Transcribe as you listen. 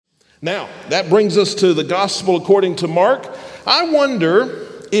Now, that brings us to the gospel according to Mark. I wonder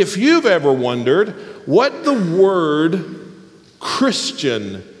if you've ever wondered what the word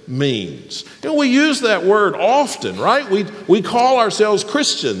Christian means. We use that word often, right? We call ourselves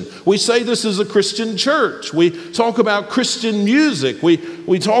Christian. We say this is a Christian church. We talk about Christian music.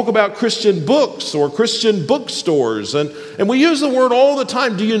 We talk about Christian books or Christian bookstores. And we use the word all the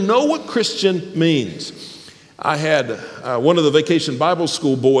time. Do you know what Christian means? I had one of the Vacation Bible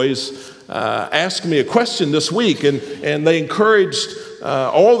School boys ask me a question this week, and they encouraged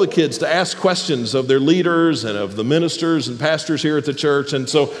all the kids to ask questions of their leaders and of the ministers and pastors here at the church. And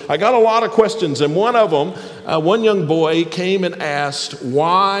so I got a lot of questions, and one of them, one young boy came and asked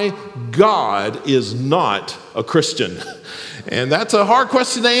why God is not a Christian. And that's a hard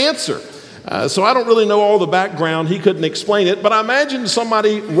question to answer. So I don't really know all the background. He couldn't explain it, but I imagine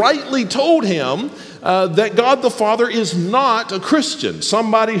somebody rightly told him that God the Father is not a Christian,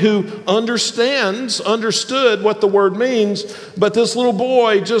 somebody who understood what the word means, but this little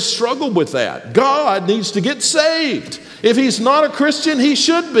boy just struggled with that. God needs to get saved. If he's not a Christian, he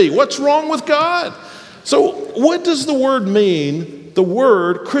should be. What's wrong with God? So what does the word mean, the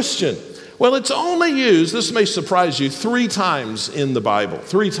word Christian? Well, it's only used, this may surprise you, 3 times in the Bible,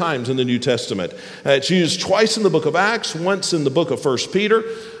 3 times in the New Testament. It's used twice in the book of Acts, once in the book of 1 Peter.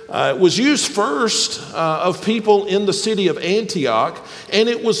 It was used first of people in the city of Antioch, and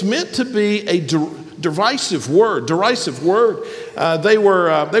it was meant to be a derisive word. They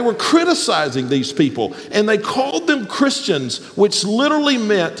were criticizing these people, and they called them Christians, which literally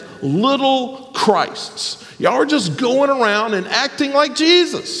meant little Christs. Y'all are just going around and acting like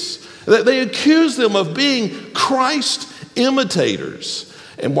Jesus. They accused them of being Christ imitators.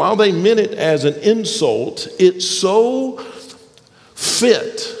 And while they meant it as an insult, it so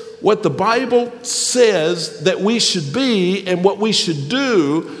fit what the Bible says that we should be and what we should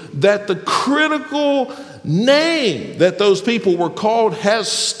do, that the critical name that those people were called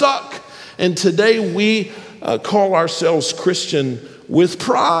has stuck. And today we call ourselves Christian with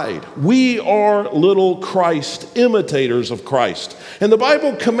pride. We are little Christ imitators of Christ. And the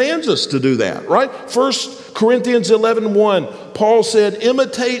Bible commands us to do that, right? 1 Corinthians 11:1, Paul said,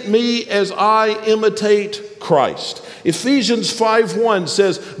 imitate me as I imitate Christ. Ephesians 5:1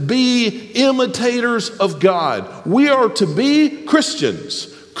 says, be imitators of God. We are to be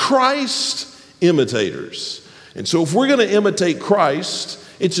Christians, Christ imitators. And so if we're going to imitate Christ,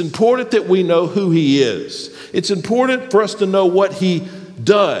 it's important that we know who he is. It's important for us to know what he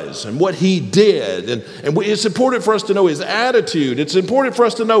does and what he did. And it's important for us to know his attitude. It's important for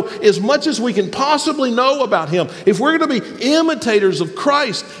us to know as much as we can possibly know about him. If we're going to be imitators of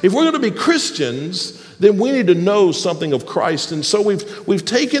Christ, if we're going to be Christians, then we need to know something of Christ. And so we've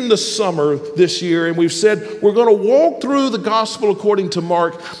taken the summer this year and we've said we're going to walk through the gospel according to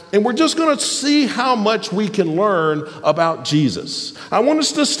Mark, and we're just going to see how much we can learn about Jesus. I want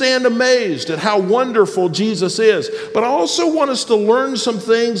us to stand amazed at how wonderful Jesus is, but I also want us to learn some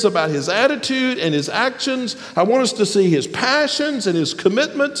things about his attitude and his actions. I want us to see his passions and his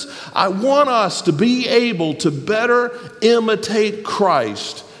commitments. I want us to be able to better imitate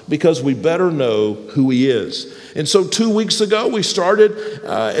Christ, because we better know who he is. And so 2 weeks ago, we started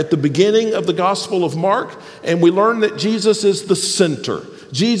at the beginning of the Gospel of Mark, and we learned that Jesus is the center.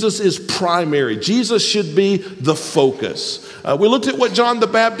 Jesus is primary. Jesus should be the focus. We looked at what John the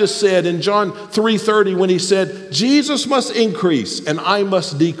Baptist said in John 3:30 when he said, Jesus must increase and I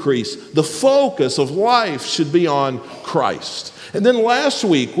must decrease. The focus of life should be on Christ. And then last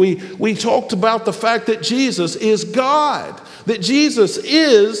week, we talked about the fact that Jesus is God. That Jesus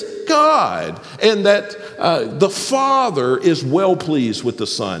is God, and that the Father is well pleased with the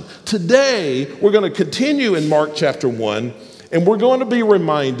Son. Today, we're going to continue in Mark chapter 1, and we're going to be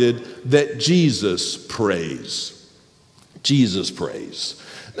reminded that Jesus prays. Jesus prays.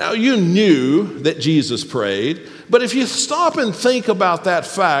 Now, you knew that Jesus prayed, but if you stop and think about that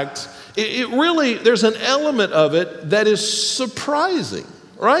fact, it really, there's an element of it that is surprising.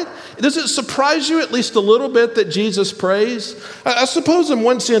 Right? Does it surprise you at least a little bit that Jesus prays? I suppose in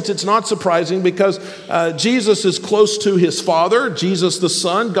one sense it's not surprising because Jesus is close to his Father, Jesus the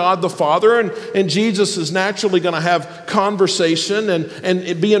Son, God the Father, and Jesus is naturally going to have conversation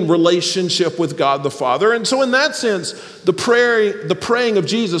and be in relationship with God the Father. And so in that sense, the praying of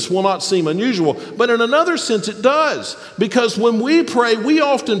Jesus will not seem unusual. But in another sense it does, because when we pray, we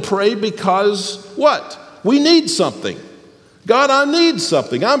often pray because what? We need something. God, I need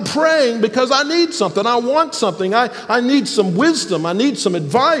something. I'm praying because I need something. I want something. I need some wisdom. I need some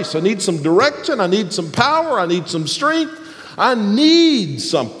advice. I need some direction. I need some power. I need some strength. I need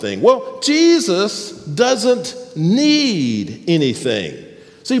something. Well, Jesus doesn't need anything.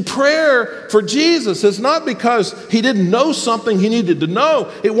 See, prayer for Jesus is not because he didn't know something he needed to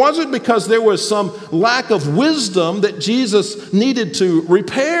know. It wasn't because there was some lack of wisdom that Jesus needed to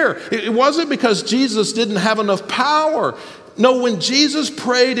repair. It wasn't because Jesus didn't have enough power. No, when Jesus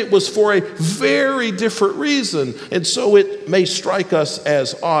prayed, it was for a very different reason. And so it may strike us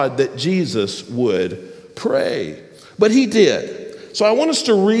as odd that Jesus would pray. But he did. So I want us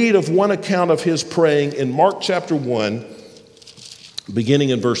to read of one account of his praying in Mark chapter 1, beginning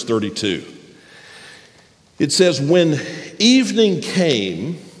in verse 32. It says, when evening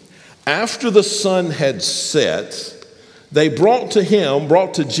came, after the sun had set, they brought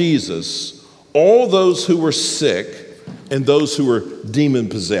to Jesus, all those who were sick and those who were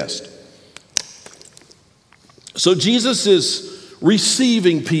demon-possessed. So Jesus is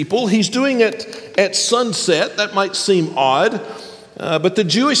receiving people. He's doing it at sunset. That might seem odd, but the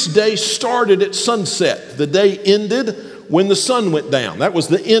Jewish day started at sunset. The day ended when the sun went down. That was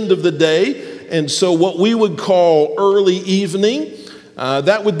the end of the day. And so what we would call early evening,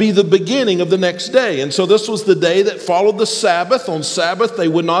 that would be the beginning of the next day. And so this was the day that followed the Sabbath. On Sabbath, they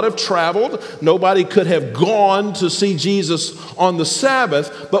would not have traveled. Nobody could have gone to see Jesus on the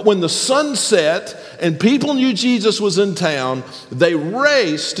Sabbath. But when the sun set and people knew Jesus was in town, they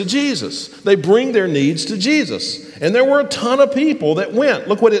raced to Jesus. They bring their needs to Jesus. And there were a ton of people that went.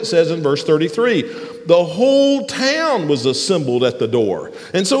 Look what it says in verse 33. The whole town was assembled at the door.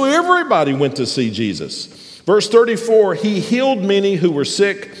 And so everybody went to see Jesus. Verse 34, he healed many who were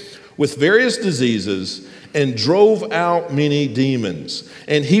sick with various diseases and drove out many demons.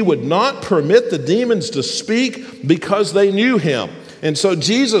 And he would not permit the demons to speak because they knew him. And so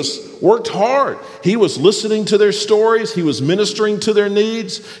Jesus worked hard. He was listening to their stories. He was ministering to their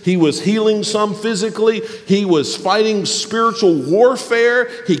needs. He was healing some physically. He was fighting spiritual warfare.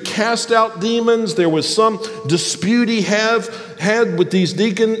 He cast out demons. There was some dispute he had with these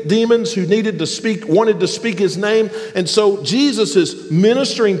demons who wanted to speak his name. And so Jesus is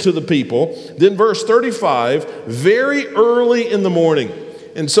ministering to the people. Then verse 35, very early in the morning.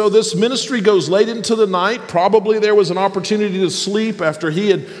 And so this ministry goes late into the night. Probably there was an opportunity to sleep after he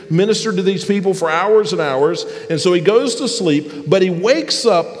had ministered to these people for hours and hours. And so he goes to sleep, but he wakes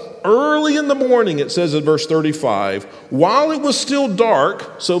up early in the morning, it says in verse 35, while it was still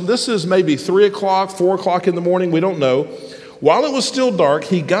dark. So this is maybe 3 o'clock, 4 o'clock in the morning. We don't know. While it was still dark,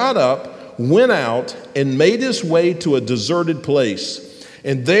 he got up, went out, and made his way to a deserted place.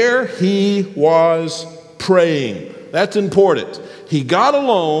 And there he was praying. That's important. He got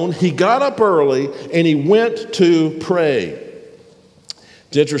alone, he got up early, and he went to pray.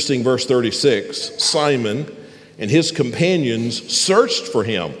 It's interesting, verse 36, Simon and his companions searched for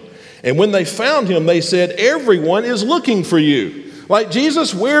him. And when they found him, they said, everyone is looking for you. Like,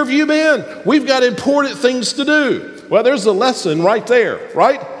 Jesus, where have you been? We've got important things to do. Well, there's the lesson right there,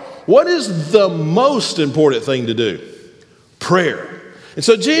 right? What is the most important thing to do? Prayer. And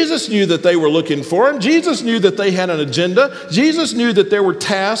so Jesus knew that they were looking for him. Jesus knew that they had an agenda. Jesus knew that there were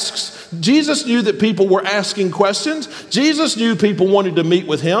tasks. Jesus knew that people were asking questions. Jesus knew people wanted to meet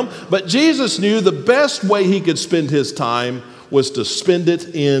with him. But Jesus knew the best way he could spend his time was to spend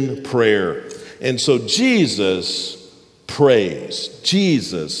it in prayer. And so Jesus prays.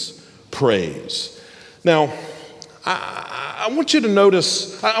 Jesus prays. Now, I want you to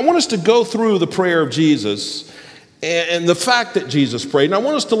notice, I want us to go through the prayer of Jesus and the fact that Jesus prayed. And I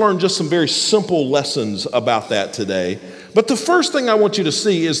want us to learn just some very simple lessons about that today. But the first thing I want you to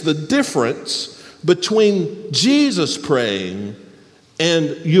see is the difference between Jesus praying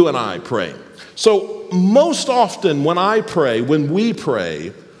and you and I praying. So most often when we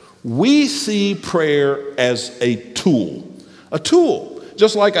pray, we see prayer as a tool. A tool.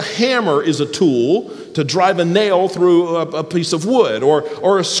 Just like a hammer is a tool to drive a nail through a piece of wood,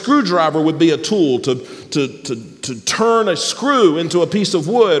 or a screwdriver would be a tool to turn a screw into a piece of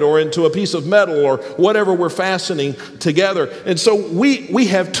wood or into a piece of metal or whatever we're fastening together. And so we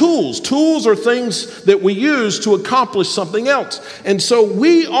have tools. Tools are things that we use to accomplish something else. And so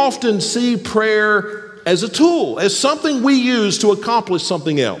we often see prayer as a tool, as something we use to accomplish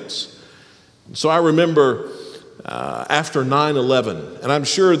something else. So I remember after 9/11, and I'm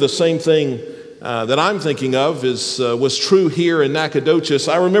sure the same thing that I'm thinking of was true here in Nacogdoches.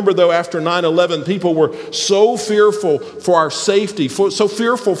 I remember, though, after 9/11, people were so fearful for our safety, so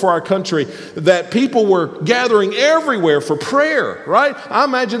fearful for our country, that people were gathering everywhere for prayer, right? I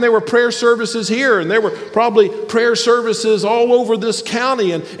imagine there were prayer services here, and there were probably prayer services all over this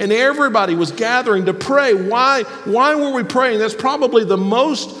county, and everybody was gathering to pray. Why were we praying? That's probably the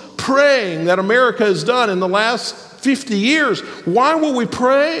most praying that America has done in the last 50 years. Why were we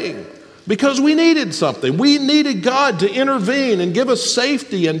praying? because we needed something. We needed God to intervene and give us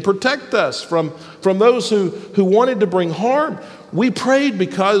safety and protect us from those who wanted to bring harm. We prayed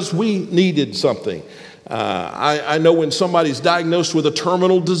because we needed something. I know when somebody's diagnosed with a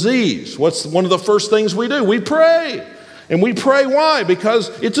terminal disease, what's one of the first things we do? We pray. And we pray why? Because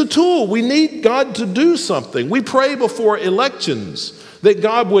it's a tool. We need God to do something. We pray before elections that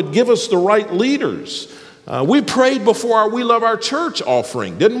God would give us the right leaders. We prayed before our We Love Our Church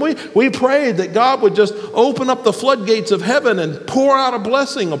offering, didn't we? We prayed that God would just open up the floodgates of heaven and pour out a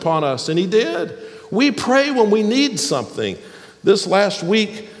blessing upon us, and He did. We pray when we need something. This last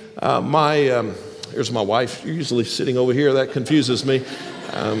week, here's my wife. You're usually sitting over here. That confuses me.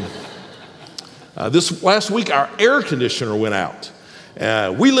 This last week, our air conditioner went out.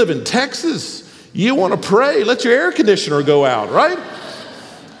 We live in Texas. You want to pray, let your air conditioner go out, right?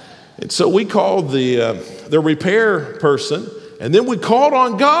 And so we called the repair person, and then we called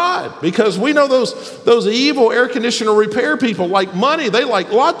on God, because we know those evil air conditioner repair people like money. They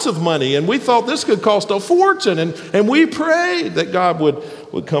like lots of money, and we thought this could cost a fortune, and we prayed that God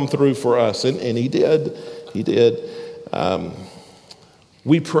would come through for us, and He did. He did.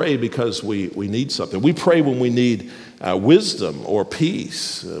 We pray because we need something. We pray when we need wisdom or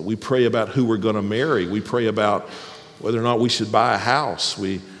peace. We pray about who we're going to marry. We pray about whether or not we should buy a house.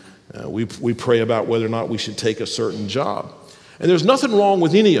 We pray about whether or not we should take a certain job. And there's nothing wrong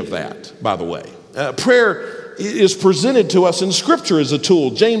with any of that, by the way. Prayer is presented to us in Scripture as a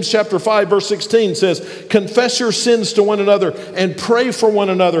tool. James chapter 5, verse 16 says, confess your sins to one another and pray for one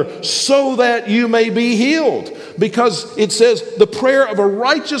another so that you may be healed. Because it says the prayer of a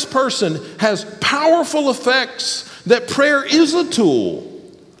righteous person has powerful effects, that prayer is a tool.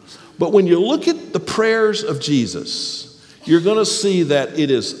 But when you look at the prayers of Jesus, you're going to see that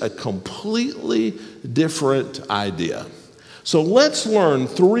it is a completely different idea. So let's learn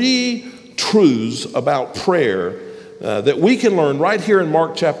 3 truths about prayer that we can learn right here in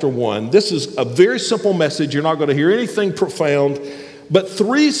Mark chapter 1. This is a very simple message. You're not going to hear anything profound, but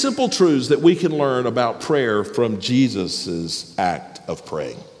 3 simple truths that we can learn about prayer from Jesus' act of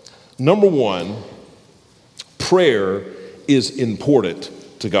praying. Number 1, prayer is important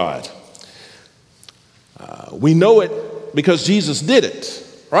to God. We know it because Jesus did it,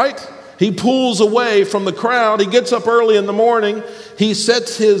 right? He pulls away from the crowd. He gets up early in the morning. He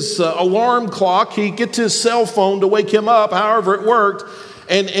sets his alarm clock. He gets his cell phone to wake him up, however it worked.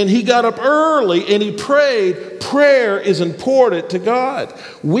 And he got up early and he prayed. Prayer is important to God.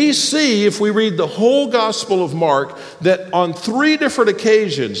 We see, if we read the whole Gospel of Mark, that on 3 different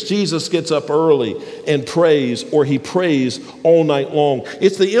occasions, Jesus gets up early and prays, or he prays all night long.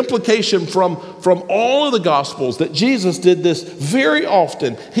 It's the implication from all of the Gospels that Jesus did this very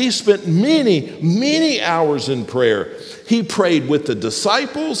often. He spent many, many hours in prayer. He prayed with the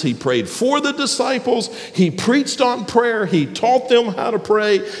disciples. He prayed for the disciples. He preached on prayer. He taught them how to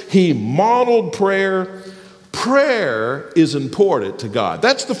pray. He modeled prayer. Prayer is important to God.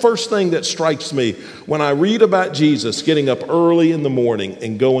 That's the first thing that strikes me when I read about Jesus getting up early in the morning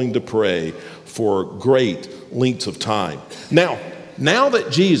and going to pray for great lengths of time. Now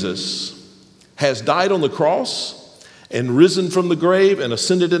that Jesus has died on the cross and risen from the grave and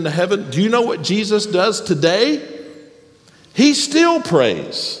ascended into heaven, do you know what Jesus does today? He still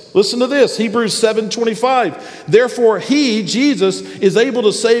prays. Listen to this, Hebrews 7:25. Therefore he, Jesus, is able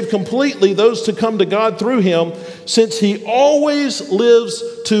to save completely those to come to God through him, since he always lives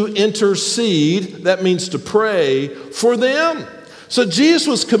to intercede, that means to pray, for them. So Jesus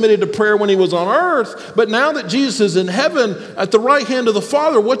was committed to prayer when he was on earth, but now that Jesus is in heaven at the right hand of the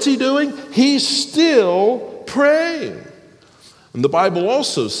Father, what's he doing? He's still praying. And the Bible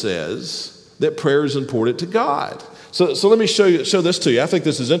also says that prayer is important to God. So let me show this to you. I think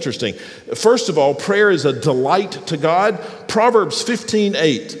this is interesting. First of all, prayer is a delight to God. Proverbs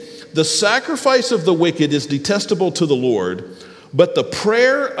 15:8. The sacrifice of the wicked is detestable to the Lord, but the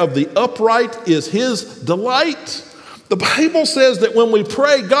prayer of the upright is his delight. The Bible says that when we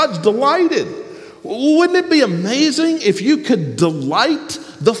pray, God's delighted. Wouldn't it be amazing if you could delight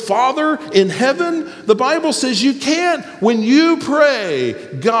the Father in heaven? The Bible says you can. When you pray,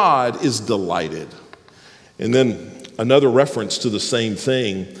 God is delighted. And then another reference to the same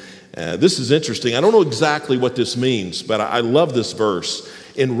thing. This is interesting. I don't know exactly what this means, but I love this verse.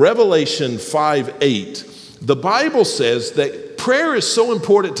 In Revelation 5:8, the Bible says that prayer is so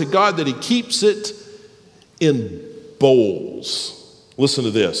important to God that he keeps it in bowls. Listen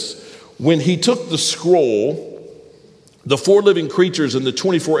to this. When he took the scroll, the 4 living creatures and the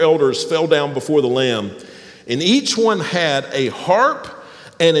 24 elders fell down before the Lamb, and each one had a harp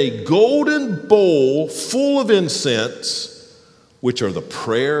and a golden bowl full of incense, which are the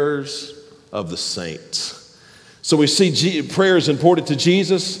prayers of the saints. So we see prayer is important to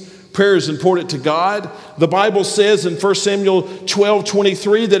Jesus. Prayer is important to God. The Bible says in 1 Samuel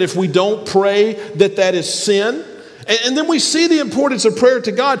 12:23 that if we don't pray, that is sin. And then we see the importance of prayer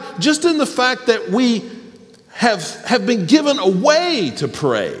to God just in the fact that we have been given a way to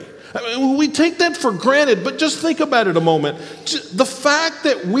pray. I mean, we take that for granted, but just think about it a moment. The fact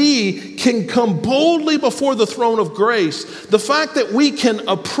that we can come boldly before the throne of grace, the fact that we can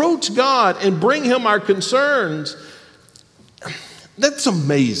approach God and bring Him our concerns, that's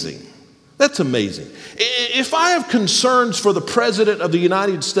amazing. That's amazing. If I have concerns for the President of the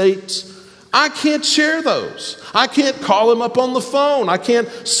United States, I can't share those. I can't call him up on the phone. I can't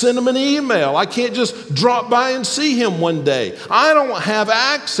send him an email. I can't just drop by and see him one day. I don't have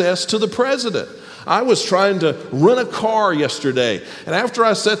access to the president. I was trying to rent a car yesterday, and after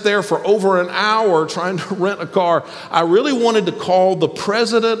I sat there for over an hour trying to rent a car, I really wanted to call the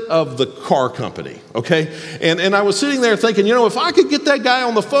president of the car company, okay? And I was sitting there thinking, if I could get that guy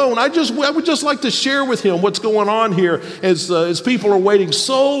on the phone, I would just like to share with him what's going on here as people are waiting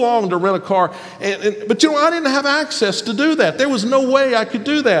so long to rent a car. But I didn't have access to do that. There was no way I could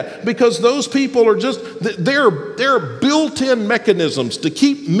do that because those people are they're built-in mechanisms to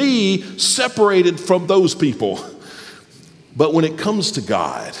keep me separated from those people. But when it comes to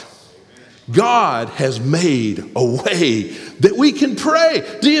God, God has made a way that we can pray.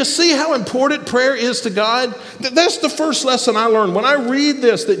 Do you see how important prayer is to God? That's the first lesson I learned. When I read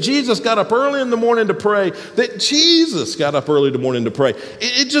this, that Jesus got up early in the morning to pray, it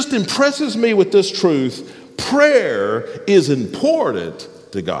just impresses me with this truth. Prayer is important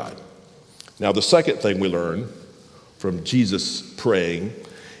to God. Now, the second thing we learn from Jesus praying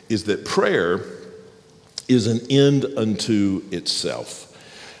is that prayer is an end unto itself.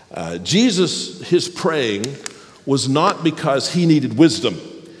 Jesus, his praying was not because he needed wisdom.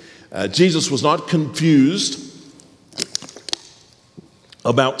 Jesus was not confused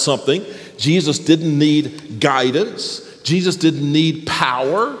about something. Jesus didn't need guidance. Jesus didn't need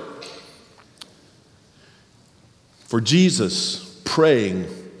power. For Jesus, praying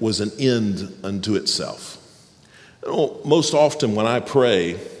was an end unto itself. Most often when I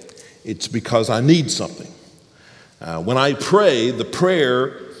pray, it's because I need something. When I pray, the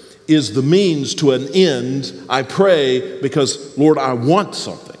prayer is the means to an end. I pray because, Lord, I want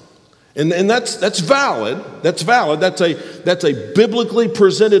something. And that's valid. That's valid. That's a biblically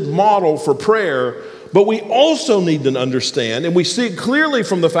presented model for prayer. But we also need to understand, and we see it clearly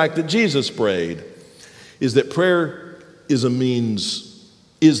from the fact that Jesus prayed, is that prayer is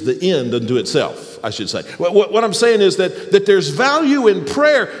the end unto itself, I should say. What I'm saying is that there's value in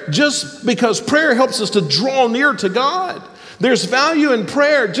prayer just because prayer helps us to draw near to God. There's value in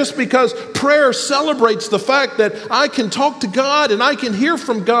prayer just because prayer celebrates the fact that I can talk to God and I can hear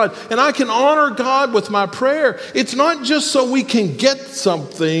from God and I can honor God with my prayer. It's not just so we can get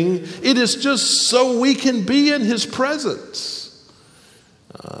something. It is just so we can be in His presence.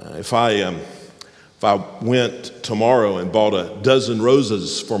 If I went tomorrow and bought a dozen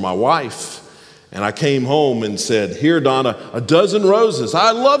roses for my wife, and I came home and said, "Here, Donna, a dozen roses. I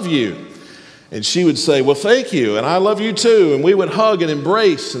love you." And she would say, "Well, thank you, and I love you too." And we would hug and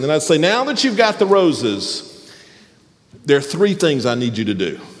embrace. And then I'd say, "Now that you've got the roses, there are 3 things I need you to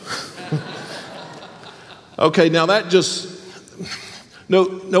do." Okay, now that just,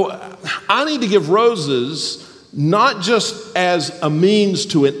 no, I need to give roses not just as a means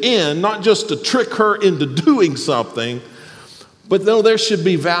to an end, not just to trick her into doing something, but no, there should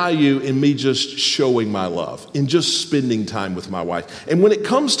be value in me just showing my love, in just spending time with my wife. And when it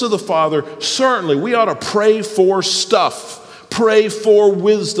comes to the Father, certainly we ought to pray for stuff, pray for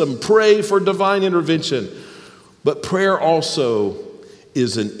wisdom, pray for divine intervention. But prayer also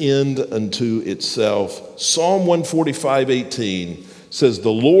is an end unto itself. Psalm 145:18 says, "The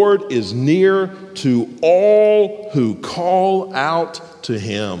Lord is near to all who call out to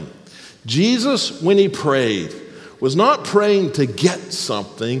Him." Jesus, when He prayed, was not praying to get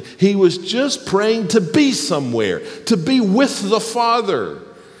something. He was just praying to be somewhere, to be with the Father.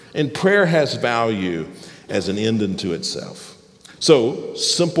 And prayer has value as an end unto itself. So,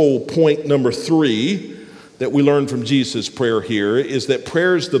 simple point number 3 that we learn from Jesus' prayer here is that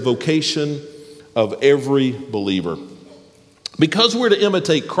prayer is the vocation of every believer. Because we're to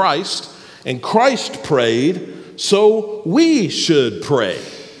imitate Christ, and Christ prayed, so we should pray.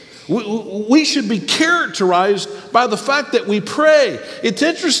 We should be characterized by the fact that we pray. It's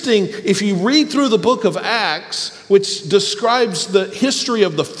interesting, if you read through the book of Acts, which describes the history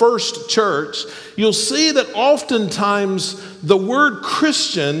of the first church, you'll see that oftentimes the word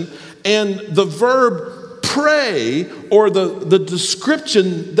Christian and the verb pray or the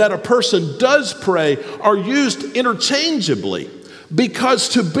description that a person does pray are used interchangeably, because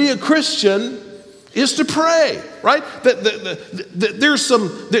to be a Christian is to pray, right? There's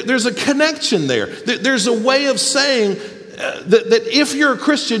a connection there. There's a way of saying that if you're a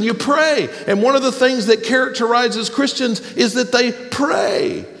Christian, you pray. And one of the things that characterizes Christians is that they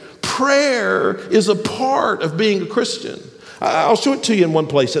pray. Prayer is a part of being a Christian. I'll show it to you in one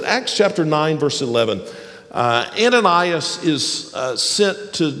place. In Acts chapter 9, verse 11, Ananias is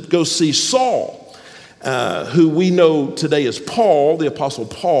sent to go see Saul, who we know today as Paul, the Apostle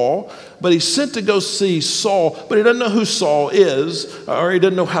Paul. But he's sent to go see Saul, but he doesn't know who Saul is, or he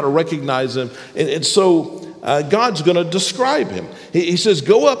doesn't know how to recognize him. And so God's going to describe him. He says,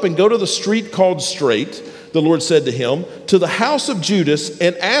 go up and go to the street called Straight, the Lord said to him, to the house of Judas,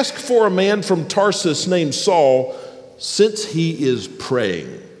 and ask for a man from Tarsus named Saul, since he is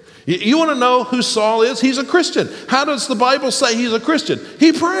praying. You want to know who Saul is? He's a Christian. How does the Bible say he's a Christian?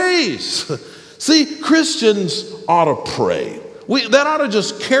 He prays. See, Christians ought to pray. That ought to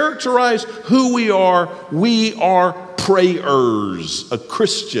just characterize who we are. We are prayers. A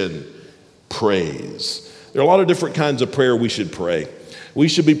Christian prays. There are a lot of different kinds of prayer we should pray. We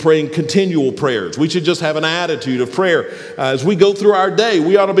should be praying continual prayers. We should just have an attitude of prayer. As we go through our day,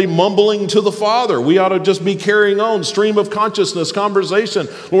 we ought to be mumbling to the Father. We ought to just be carrying on, stream of consciousness, conversation.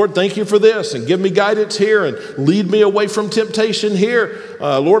 Lord, thank you for this, and give me guidance here, and lead me away from temptation here.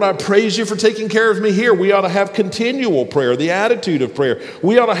 Lord, I praise you for taking care of me here. We ought to have continual prayer, the attitude of prayer.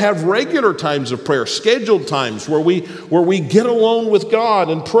 We ought to have regular times of prayer, scheduled times where we get alone with God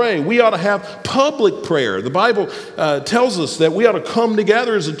and pray. We ought to have public prayer. The Bible tells us that we ought to come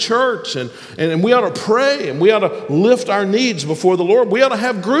together as a church, and we ought to pray, and we ought to lift our needs before the Lord. We ought to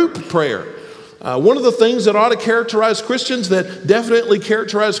have group prayer. One of the things that ought to characterize Christians, that definitely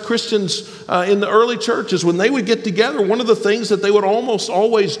characterized Christians in the early church, is when they would get together, one of the things that they would almost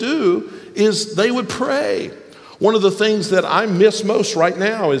always do is they would pray. One of the things that I miss most right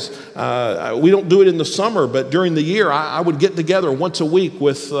now is we don't do it in the summer, but during the year I would get together once a week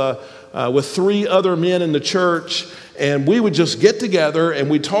with 3 other men in the church, and we would just get together and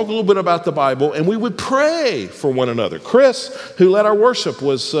we'd talk a little bit about the Bible, and we would pray for one another. Chris, who led our worship,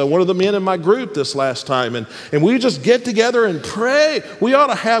 was one of the men in my group this last time, and we would just get together and pray. We ought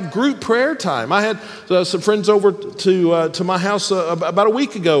to have group prayer time. I had some friends over to my house about a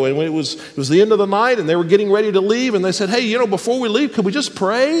week ago, and it was the end of the night, and they were getting ready to leave, and they said, hey, before we leave, could we just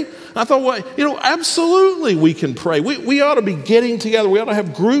pray? And I thought, well, absolutely we can pray. We ought to be getting together. We ought to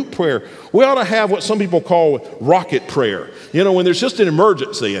have group prayer. We ought to have what some people call rocket prayer. When there's just an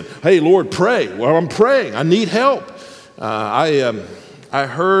emergency and, hey, Lord, pray. Well, I'm praying. I need help. I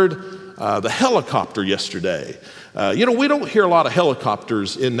heard the helicopter yesterday. We don't hear a lot of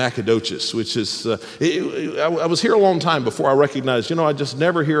helicopters in Nacogdoches, which is, I was here a long time before I recognized, I just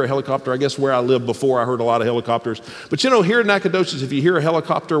never hear a helicopter. I guess where I lived before, I heard a lot of helicopters. But, here in Nacogdoches, if you hear a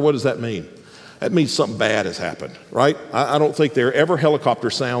helicopter, what does that mean? That means something bad has happened, right? I don't think there are ever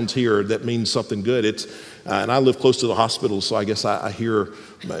helicopter sounds here that means something good. And I live close to the hospital, so I guess I hear,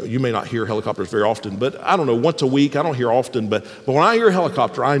 you may not hear helicopters very often, but I don't know, once a week, I don't hear often, but when I hear a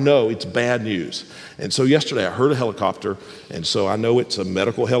helicopter, I know it's bad news. And so yesterday I heard a helicopter, and so I know it's a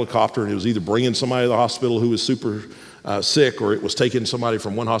medical helicopter, and it was either bringing somebody to the hospital who was super sick, or it was taking somebody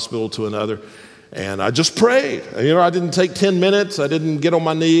from one hospital to another. And I just prayed. I didn't take 10 minutes. I didn't get on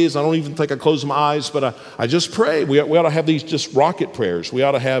my knees. I don't even think I closed my eyes, but I just prayed. We ought to have these just rocket prayers. We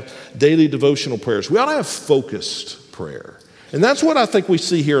ought to have daily devotional prayers. We ought to have focused prayer. And that's what I think we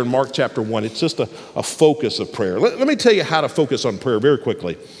see here in Mark chapter 1. It's just a focus of prayer. Let me tell you how to focus on prayer very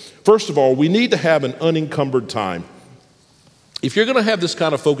quickly. First of all, we need to have an unencumbered time. If you're going to have this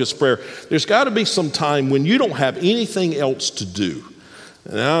kind of focused prayer, there's got to be some time when you don't have anything else to do.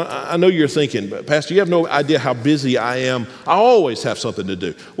 Now, I know you're thinking, but Pastor, you have no idea how busy I am. I always have something to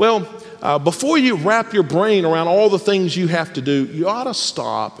do. Well, before you wrap your brain around all the things you have to do, you ought to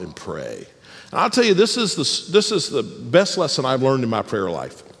stop and pray. And I'll tell you, this is the best lesson I've learned in my prayer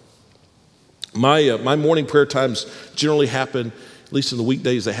life. My morning prayer times generally happen, at least in the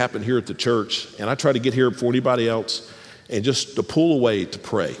weekdays, they happen here at the church. And I try to get here before anybody else and just to pull away to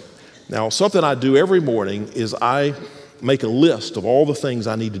pray. Now, something I do every morning is I make a list of all the things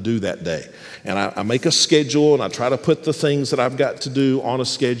I need to do that day. And I make a schedule, and I try to put the things that I've got to do on a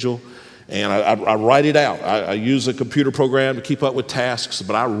schedule, and I write it out. I use a computer program to keep up with tasks,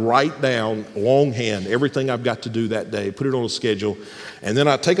 but I write down longhand everything I've got to do that day, put it on a schedule, and then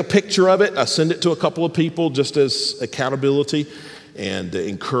I take a picture of it. I send it to a couple of people just as accountability and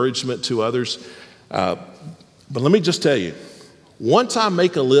encouragement to others. But let me just tell you, once I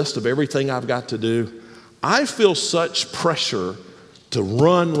make a list of everything I've got to do, I feel such pressure to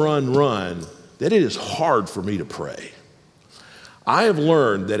run that it is hard for me to pray. I have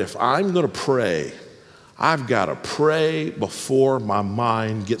learned that if I'm going to pray, I've got to pray before my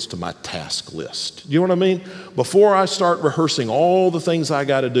mind gets to my task list. You know what I mean? Before I start rehearsing all the things I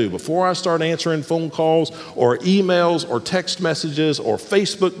got to do, before I start answering phone calls or emails or text messages or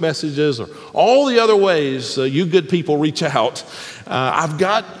Facebook messages or all the other ways you good people reach out, I've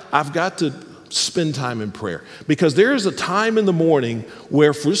got to spend time in prayer. Because there is a time in the morning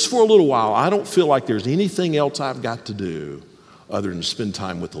where just for a little while, I don't feel like there's anything else I've got to do other than spend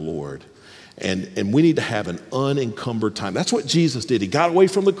time with the Lord. And we need to have an unencumbered time. That's what Jesus did. He got away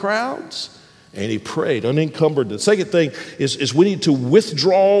from the crowds and he prayed unencumbered. The second thing is we need to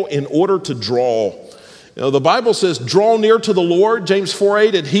withdraw in order to draw. You know, the Bible says, draw near to the Lord, James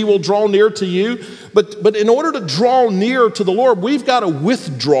 4:8, and he will draw near to you. But in order to draw near to the Lord, we've got to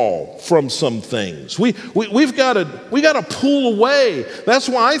withdraw from some things. We've got to pull away. That's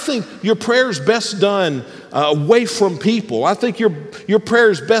why I think your prayer is best done away from people. I think your prayer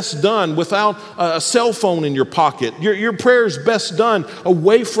is best done without a cell phone in your pocket. Your prayer is best done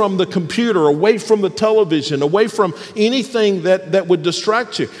away from the computer, away from the television, away from anything that would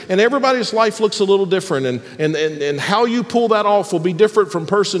distract you. And everybody's life looks a little different, and how you pull that off will be different from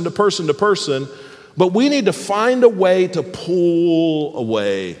person to person to person. But we need to find a way to pull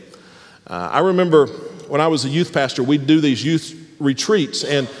away. I remember when I was a youth pastor, we'd do these youth retreats,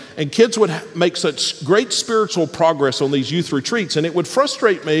 and kids would make such great spiritual progress on these youth retreats, and it would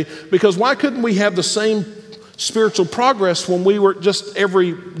frustrate me because why couldn't we have the same spiritual progress when we were just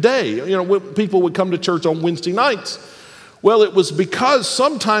every day? You know, when people would come to church on Wednesday nights. Well, it was because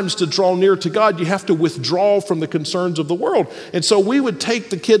sometimes to draw near to God, you have to withdraw from the concerns of the world. And so we would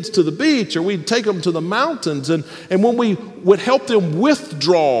take the kids to the beach or we'd take them to the mountains. And when we would help them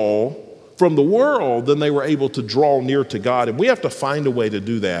withdraw from the world, then they were able to draw near to God. And we have to find a way to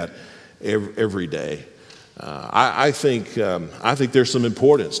do that every day. I think there's some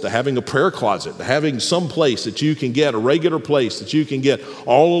importance to having a prayer closet, to having some place that you can get, a regular place that you can get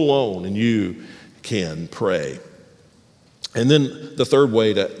all alone and you can pray. And then the third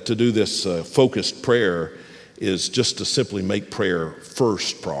way to do this focused prayer is just to simply make prayer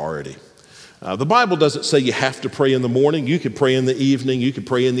first priority. The Bible doesn't say you have to pray in the morning. You could pray in the evening. You could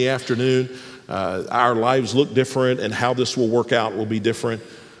pray in the afternoon. Our lives look different, and how this will work out will be different.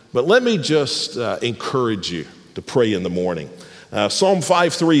 But let me just encourage you to pray in the morning. Psalm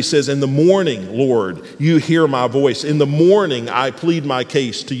 5:3 says, in the morning, Lord, you hear my voice. In the morning, I plead my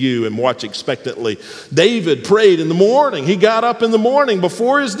case to you and watch expectantly. David prayed in the morning. He got up in the morning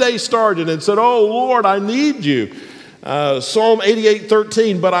before his day started and said, oh, Lord, I need you. Psalm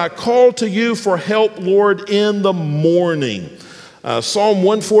 88:13, but I call to you for help, Lord, in the morning. Psalm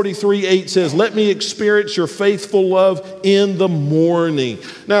 143:8 says, let me experience your faithful love in the morning.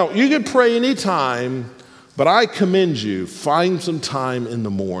 Now, you can pray anytime, but I commend you, find some time in the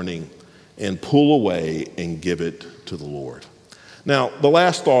morning and pull away and give it to the Lord. Now, the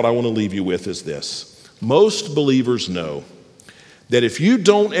last thought I want to leave you with is this. Most believers know that if you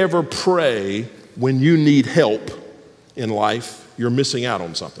don't ever pray when you need help in life, you're missing out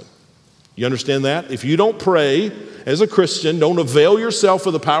on something. You understand that? If you don't pray as a Christian, don't avail yourself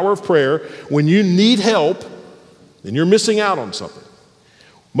of the power of prayer when you need help, then you're missing out on something.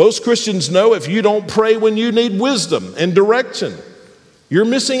 Most Christians know if you don't pray when you need wisdom and direction, you're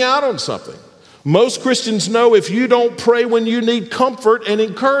missing out on something. Most Christians know if you don't pray when you need comfort and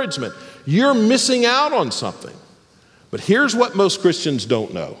encouragement, you're missing out on something. But here's what most Christians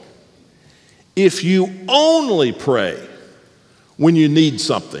don't know. If you only pray when you need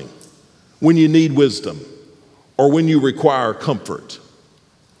something, when you need wisdom, or when you require comfort,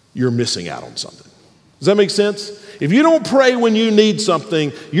 you're missing out on something. Does that make sense? If you don't pray when you need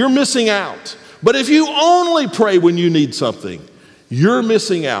something, you're missing out. But if you only pray when you need something, you're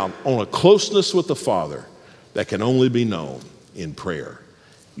missing out on a closeness with the Father that can only be known in prayer.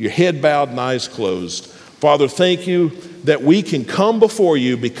 Your head bowed and eyes closed. Father, thank you that we can come before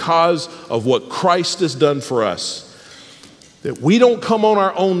you because of what Christ has done for us. That we don't come on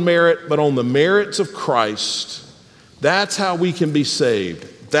our own merit, but on the merits of Christ. That's how we can be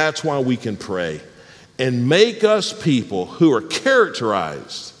saved. That's why we can pray. And make us people who are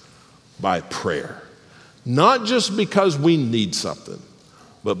characterized by prayer. Not just because we need something,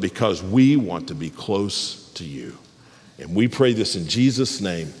 but because we want to be close to you. And we pray this in Jesus'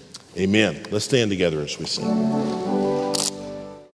 name. Amen. Let's stand together as we sing.